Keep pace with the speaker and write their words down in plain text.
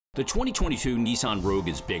The 2022 Nissan Rogue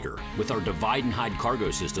is bigger. With our divide and hide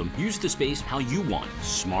cargo system, use the space how you want,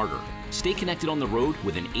 smarter. Stay connected on the road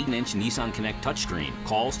with an 8-inch Nissan Connect touchscreen.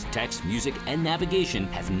 Calls, text, music, and navigation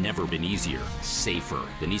have never been easier. Safer.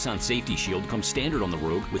 The Nissan Safety Shield comes standard on the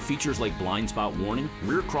Rogue with features like blind spot warning,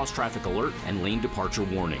 rear cross traffic alert, and lane departure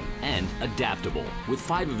warning. And adaptable, with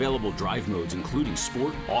 5 available drive modes including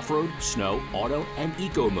sport, off-road, snow, auto, and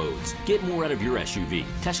eco modes. Get more out of your SUV.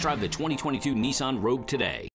 Test drive the 2022 Nissan Rogue today.